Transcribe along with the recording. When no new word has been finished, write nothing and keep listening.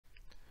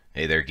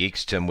Hey there,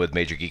 geeks. Tim with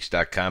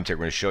MajorGeeks.com. Today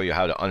we're going to show you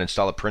how to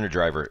uninstall a printer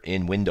driver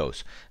in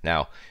Windows.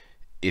 Now,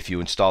 if you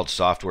installed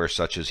software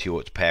such as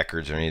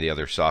Hewlett-Packard's or any of the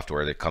other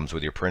software that comes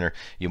with your printer,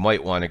 you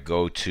might want to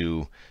go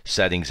to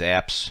Settings,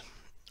 Apps,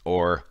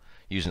 or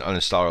use an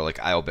uninstaller like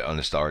IOBit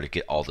Uninstaller to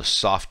get all the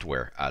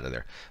software out of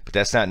there. But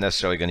that's not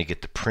necessarily going to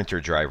get the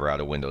printer driver out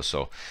of Windows.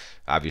 So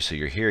obviously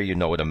you're here, you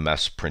know what a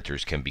mess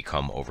printers can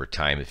become over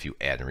time if you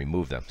add and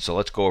remove them. So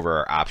let's go over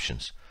our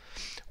options.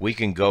 We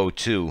can go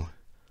to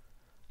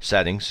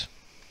Settings.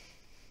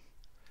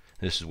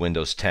 This is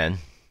Windows 10,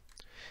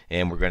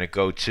 and we're going to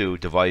go to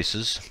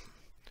Devices,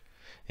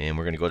 and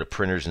we're going to go to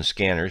Printers and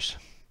Scanners.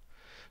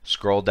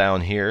 Scroll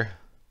down here,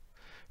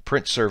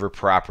 Print Server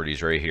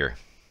Properties right here.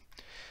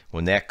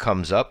 When that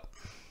comes up,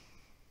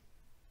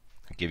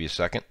 I'll give you a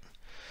second,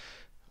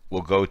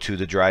 we'll go to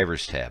the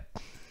Drivers tab.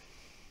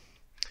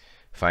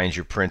 Find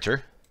your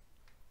printer,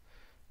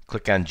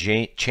 click on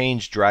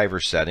Change Driver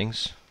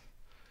Settings.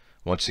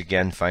 Once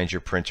again, find your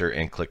printer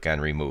and click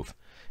on Remove,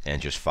 and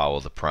just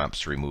follow the prompts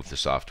to remove the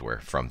software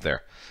from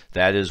there.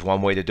 That is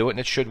one way to do it, and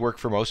it should work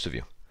for most of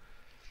you.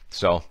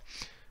 So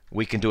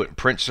we can do it in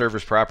Print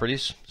Servers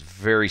Properties. It's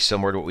very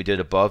similar to what we did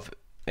above,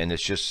 and it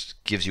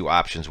just gives you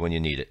options when you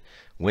need it.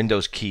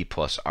 Windows key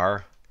plus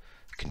R,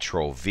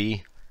 Control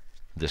V,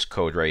 this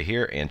code right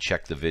here, and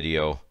check the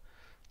video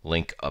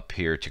link up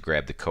here to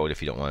grab the code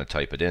if you don't want to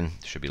type it in.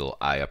 There should be a little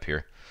I up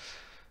here.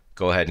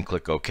 Go ahead and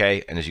click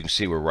OK, and as you can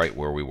see, we're right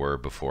where we were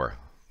before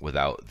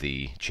without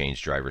the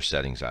Change Driver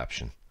Settings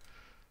option.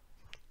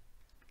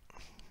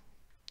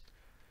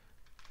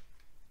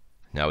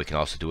 Now we can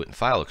also do it in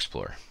File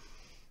Explorer.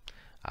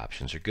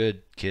 Options are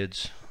good,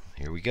 kids.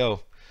 Here we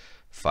go.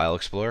 File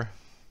Explorer.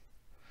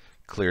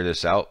 Clear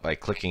this out by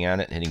clicking on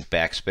it and hitting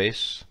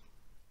backspace.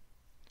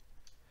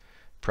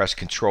 Press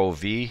Control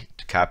V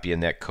to copy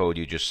in that code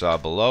you just saw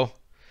below,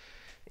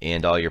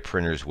 and all your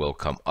printers will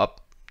come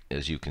up,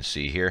 as you can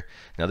see here.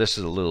 Now this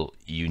is a little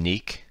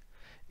unique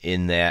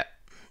in that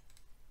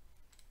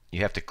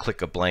you have to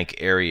click a blank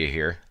area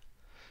here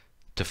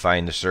to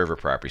find the server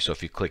property. So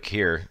if you click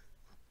here,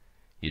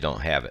 you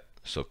don't have it.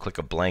 So click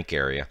a blank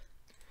area,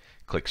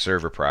 click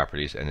Server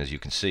Properties, and as you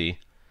can see,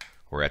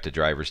 we're at the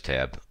Drivers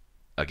tab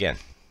again,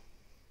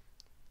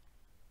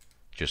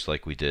 just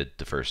like we did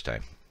the first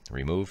time.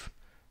 Remove,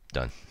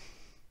 done.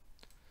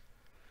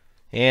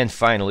 And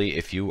finally,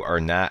 if you are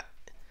not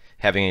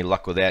having any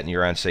luck with that and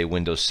you're on, say,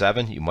 Windows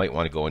 7, you might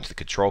want to go into the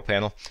Control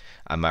Panel.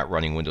 I'm not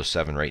running Windows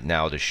 7 right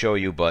now to show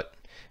you, but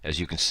as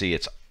you can see,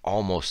 it's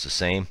almost the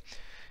same.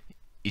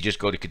 You just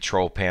go to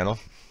Control Panel,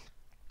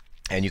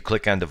 and you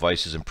click on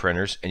Devices and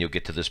Printers, and you'll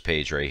get to this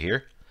page right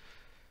here.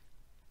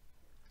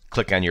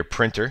 Click on your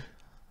printer,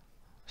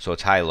 so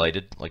it's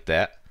highlighted like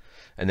that,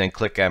 and then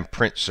click on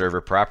Print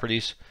Server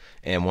Properties,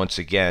 and once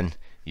again,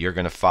 you're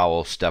going to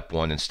follow step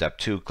 1 and step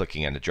 2,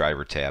 clicking on the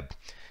Driver tab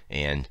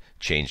and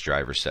change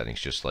driver settings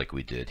just like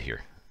we did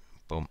here.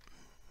 Boom,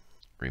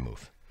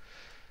 remove.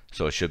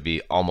 So it should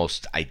be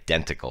almost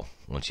identical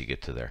once you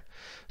get to there.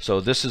 So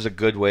this is a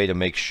good way to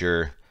make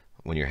sure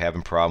when you're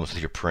having problems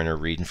with your printer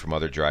reading from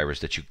other drivers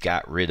that you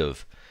got rid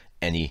of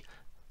any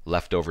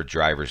leftover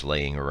drivers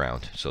laying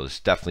around. So it's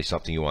definitely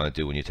something you want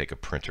to do when you take a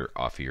printer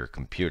off of your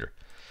computer.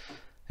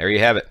 There you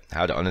have it,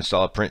 how to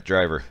uninstall a print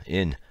driver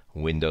in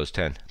Windows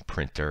 10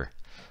 printer.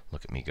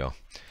 Look at me go.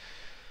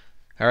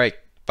 All right,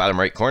 bottom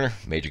right corner,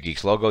 Major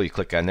Geeks logo. You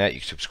click on that, you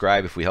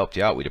subscribe. If we helped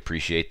you out, we'd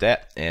appreciate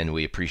that, and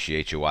we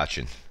appreciate you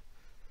watching.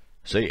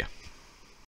 See ya.